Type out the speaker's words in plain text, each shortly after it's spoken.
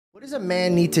What does a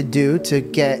man need to do to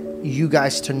get you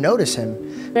guys to notice him?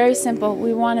 Very simple.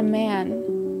 We want a man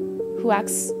who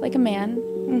acts like a man,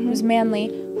 who's manly,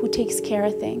 who takes care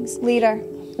of things. Leader.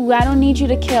 I don't need you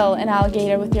to kill an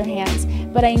alligator with your hands,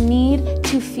 but I need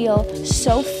to feel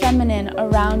so feminine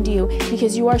around you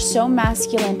because you are so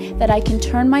masculine that I can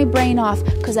turn my brain off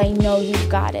because I know you've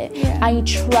got it. Yeah. I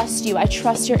trust you. I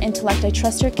trust your intellect. I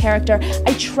trust your character.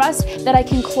 I trust that I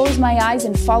can close my eyes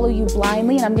and follow you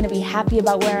blindly and I'm going to be happy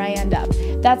about where I end up.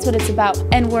 That's what it's about,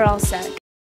 and we're all set.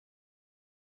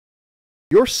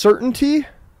 Your certainty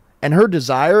and her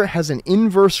desire has an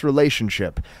inverse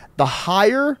relationship. The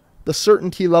higher the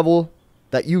certainty level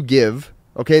that you give,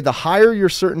 okay, the higher your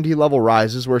certainty level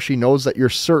rises, where she knows that you're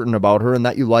certain about her and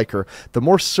that you like her, the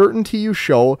more certainty you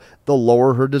show, the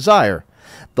lower her desire.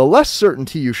 The less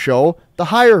certainty you show, the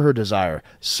higher her desire.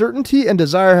 Certainty and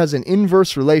desire has an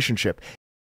inverse relationship.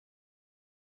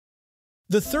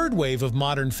 The third wave of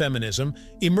modern feminism,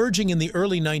 emerging in the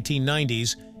early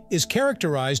 1990s, is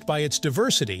characterized by its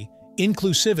diversity,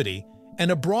 inclusivity, and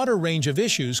a broader range of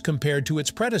issues compared to its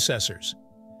predecessors.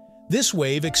 This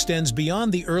wave extends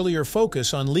beyond the earlier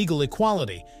focus on legal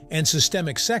equality and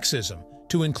systemic sexism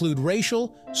to include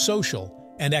racial,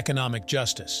 social, and economic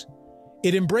justice.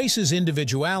 It embraces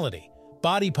individuality,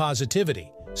 body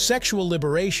positivity, sexual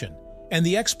liberation, and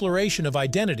the exploration of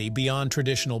identity beyond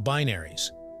traditional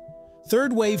binaries.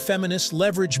 Third-wave feminists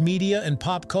leverage media and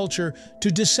pop culture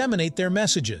to disseminate their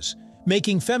messages,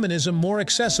 making feminism more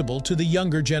accessible to the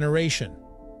younger generation.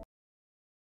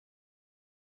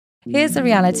 Here's the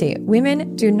reality.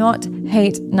 Women do not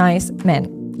hate nice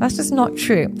men. That's just not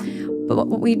true. But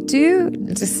what we do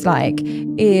dislike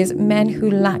is men who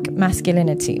lack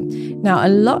masculinity. Now, a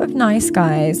lot of nice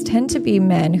guys tend to be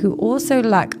men who also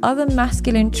lack other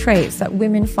masculine traits that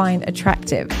women find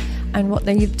attractive. And what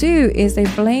they do is they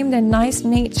blame their nice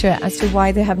nature as to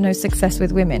why they have no success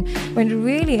with women, when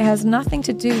really it has nothing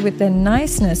to do with their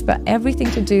niceness, but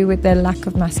everything to do with their lack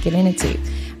of masculinity.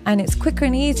 And it's quicker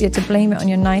and easier to blame it on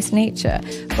your nice nature.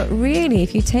 But really,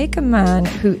 if you take a man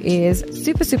who is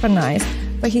super, super nice,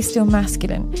 but he's still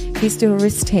masculine, he's still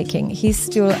risk-taking, he's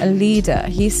still a leader,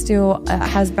 he still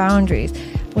has boundaries.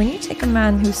 When you take a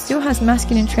man who still has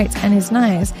masculine traits and is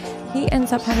nice, he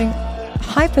ends up having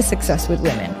hyper success with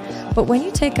women. But when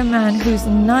you take a man who's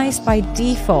nice by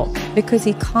default because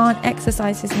he can't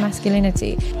exercise his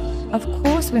masculinity, of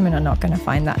course women are not going to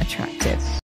find that attractive.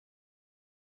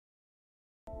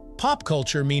 Pop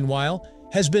culture, meanwhile,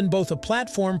 has been both a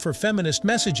platform for feminist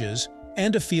messages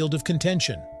and a field of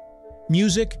contention.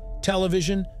 Music,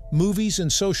 television, movies,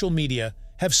 and social media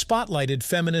have spotlighted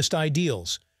feminist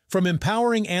ideals, from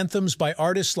empowering anthems by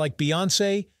artists like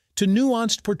Beyoncé to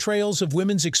nuanced portrayals of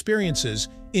women's experiences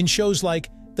in shows like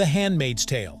The Handmaid's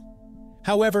Tale.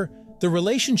 However, the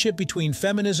relationship between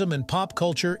feminism and pop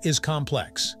culture is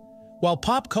complex. While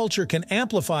pop culture can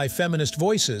amplify feminist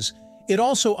voices, it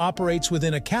also operates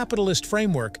within a capitalist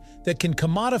framework that can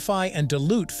commodify and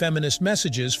dilute feminist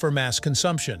messages for mass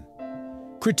consumption.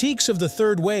 Critiques of the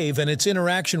third wave and its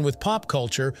interaction with pop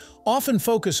culture often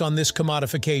focus on this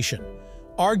commodification,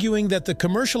 arguing that the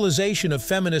commercialization of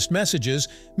feminist messages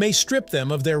may strip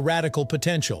them of their radical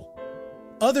potential.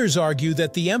 Others argue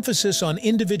that the emphasis on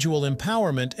individual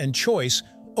empowerment and choice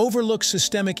overlooks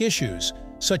systemic issues,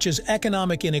 such as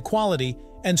economic inequality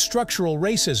and structural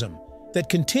racism, that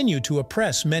continue to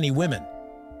oppress many women.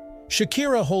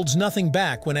 Shakira holds nothing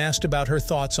back when asked about her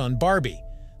thoughts on Barbie,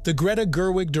 the Greta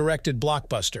Gerwig-directed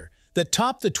blockbuster that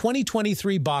topped the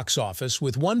 2023 box office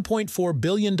with $1.4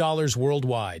 billion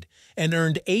worldwide and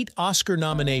earned 8 Oscar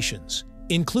nominations,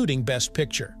 including Best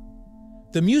Picture.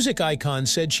 The music icon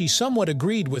said she somewhat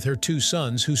agreed with her 2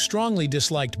 sons who strongly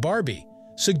disliked Barbie,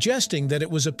 suggesting that it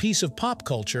was a piece of pop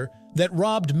culture that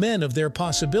robbed men of their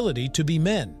possibility to be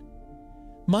men.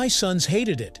 "My sons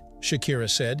hated it," Shakira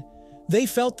said. "They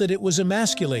felt that it was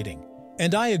emasculating,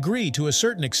 and I agree to a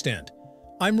certain extent.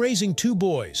 I'm raising 2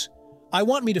 boys. I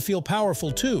want me to feel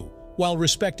powerful too, while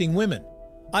respecting women.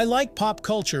 I like pop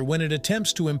culture when it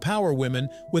attempts to empower women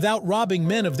without robbing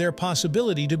men of their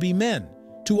possibility to be men,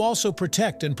 to also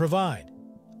protect and provide.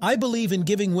 I believe in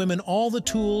giving women all the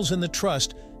tools and the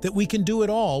trust that we can do it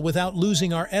all without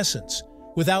losing our essence,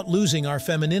 without losing our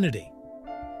femininity.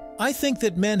 I think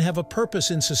that men have a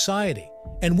purpose in society,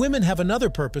 and women have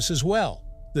another purpose as well,"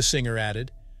 the singer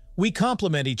added. "We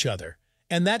complement each other,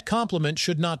 and that complement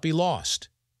should not be lost."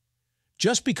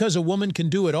 "Just because a woman can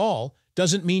do it all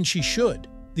doesn't mean she should,"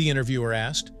 the interviewer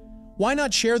asked. "Why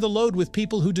not share the load with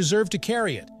people who deserve to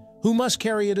carry it, who must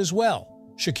carry it as well?"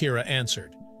 Shakira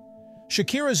answered.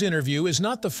 Shakira's interview is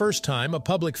not the first time a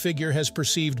public figure has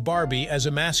perceived Barbie as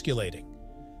emasculating.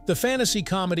 The fantasy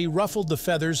comedy ruffled the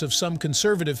feathers of some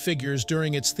conservative figures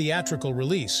during its theatrical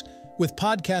release, with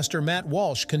podcaster Matt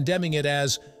Walsh condemning it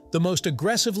as the most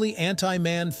aggressively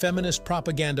anti-man feminist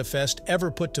propaganda fest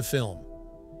ever put to film.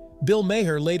 Bill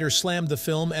Maher later slammed the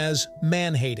film as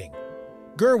man-hating.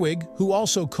 Gerwig, who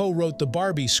also co-wrote the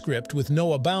Barbie script with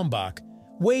Noah Baumbach,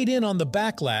 weighed in on the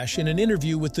backlash in an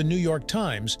interview with the New York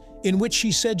Times, in which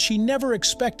she said she never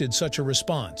expected such a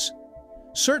response.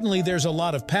 "Certainly there's a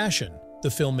lot of passion," the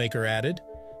filmmaker added.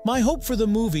 "My hope for the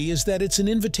movie is that it's an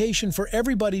invitation for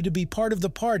everybody to be part of the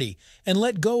party and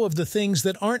let go of the things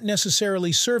that aren't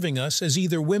necessarily serving us as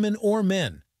either women or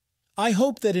men. I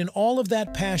hope that in all of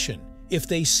that passion, if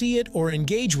they see it or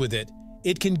engage with it,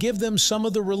 it can give them some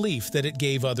of the relief that it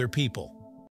gave other people."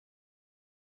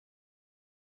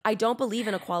 I don't believe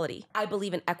in equality. I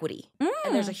believe in equity.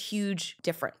 And there's a huge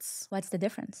difference. What's the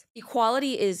difference?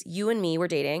 Equality is you and me, we're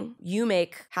dating. You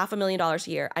make $500,000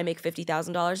 a year. I make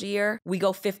 $50,000 a year. We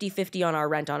go 50-50 on our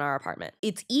rent on our apartment.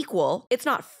 It's equal. It's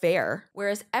not fair.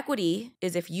 Whereas equity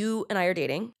is if you and I are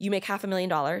dating, you make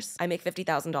 $500,000, I make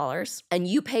 $50,000, and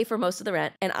you pay for most of the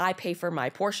rent and I pay for my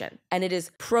portion. And it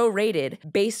is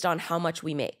prorated based on how much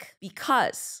we make,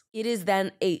 because it is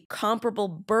then a comparable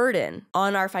burden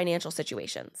on our financial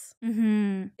situations.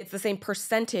 It's the same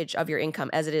percentage of your income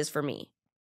as it is for me.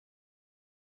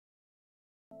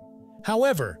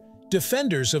 However,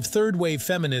 defenders of third-wave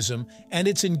feminism and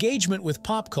its engagement with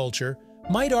pop culture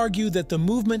might argue that the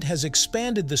movement has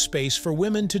expanded the space for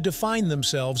women to define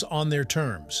themselves on their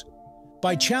terms.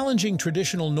 By challenging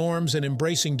traditional norms and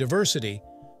embracing diversity,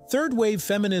 third-wave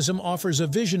feminism offers a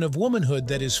vision of womanhood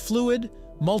that is fluid,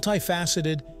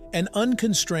 multifaceted, and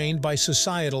unconstrained by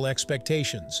societal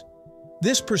expectations.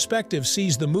 This perspective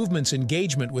sees the movement's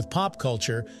engagement with pop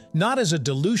culture not as a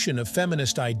dilution of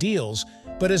feminist ideals,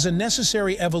 but as a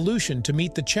necessary evolution to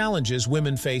meet the challenges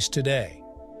women face today.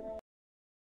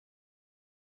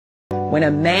 When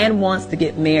a man wants to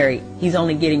get married, he's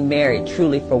only getting married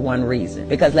truly for one reason.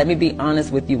 Because let me be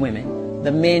honest with you women,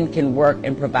 the men can work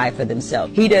and provide for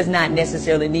themselves. He does not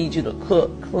necessarily need you to cook,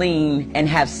 clean, and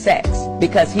have sex,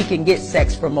 because he can get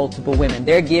sex from multiple women.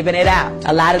 They're giving it out.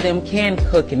 A lot of them can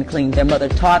cook and clean. Their mother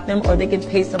taught them, or they can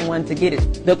pay someone to get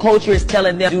it. The culture is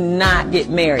telling them, do not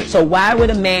get married. So why would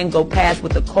a man go past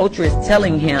what the culture is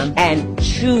telling him and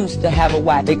choose to have a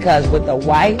wife? Because with a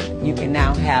wife, you can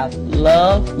now have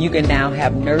love, you can now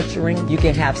have nurturing, you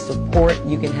can have support,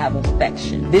 you can have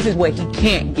affection. This is what he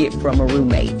can't get from a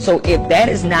roommate. So if that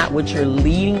is not what you're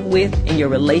leading with in your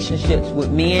relationships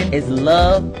with men, is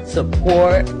love,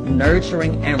 support,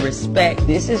 nurturing, and respect.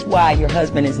 This is why your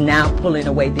husband is now pulling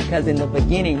away, because in the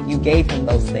beginning you gave him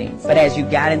those things. But as you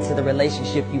got into the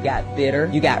relationship, you got bitter,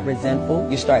 you got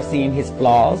resentful, you start seeing his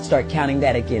flaws, start counting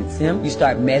that against him, you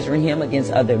start measuring him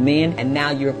against other men, and now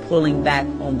you're pulling back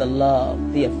on the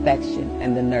love, the affection,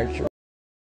 and the nurture.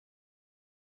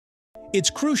 It's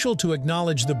crucial to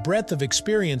acknowledge the breadth of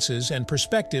experiences and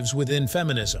perspectives within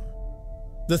feminism.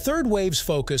 The third wave's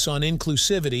focus on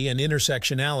inclusivity and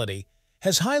intersectionality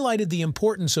has highlighted the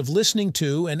importance of listening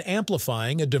to and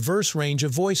amplifying a diverse range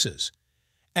of voices.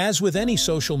 As with any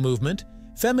social movement,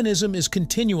 feminism is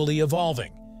continually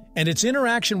evolving, and its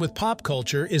interaction with pop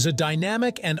culture is a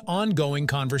dynamic and ongoing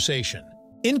conversation.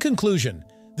 In conclusion,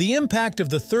 the impact of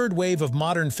the third wave of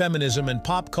modern feminism and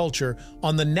pop culture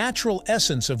on the natural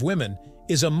essence of women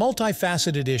is a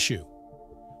multifaceted issue.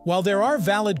 While there are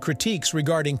valid critiques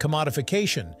regarding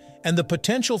commodification and the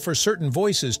potential for certain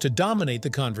voices to dominate the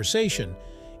conversation,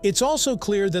 it's also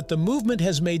clear that the movement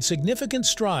has made significant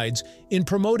strides in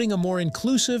promoting a more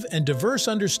inclusive and diverse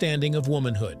understanding of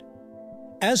womanhood.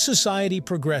 As society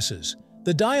progresses,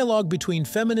 the dialogue between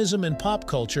feminism and pop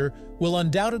culture will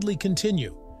undoubtedly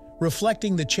continue,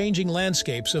 reflecting the changing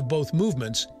landscapes of both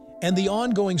movements and the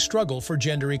ongoing struggle for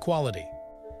gender equality.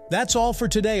 That's all for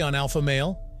today on Alpha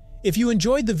Male. If you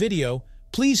enjoyed the video,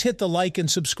 please hit the like and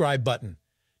subscribe button.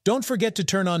 Don't forget to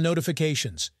turn on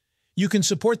notifications. You can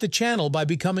support the channel by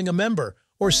becoming a member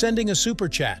or sending a super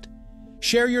chat.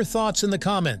 Share your thoughts in the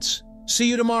comments. See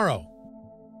you tomorrow.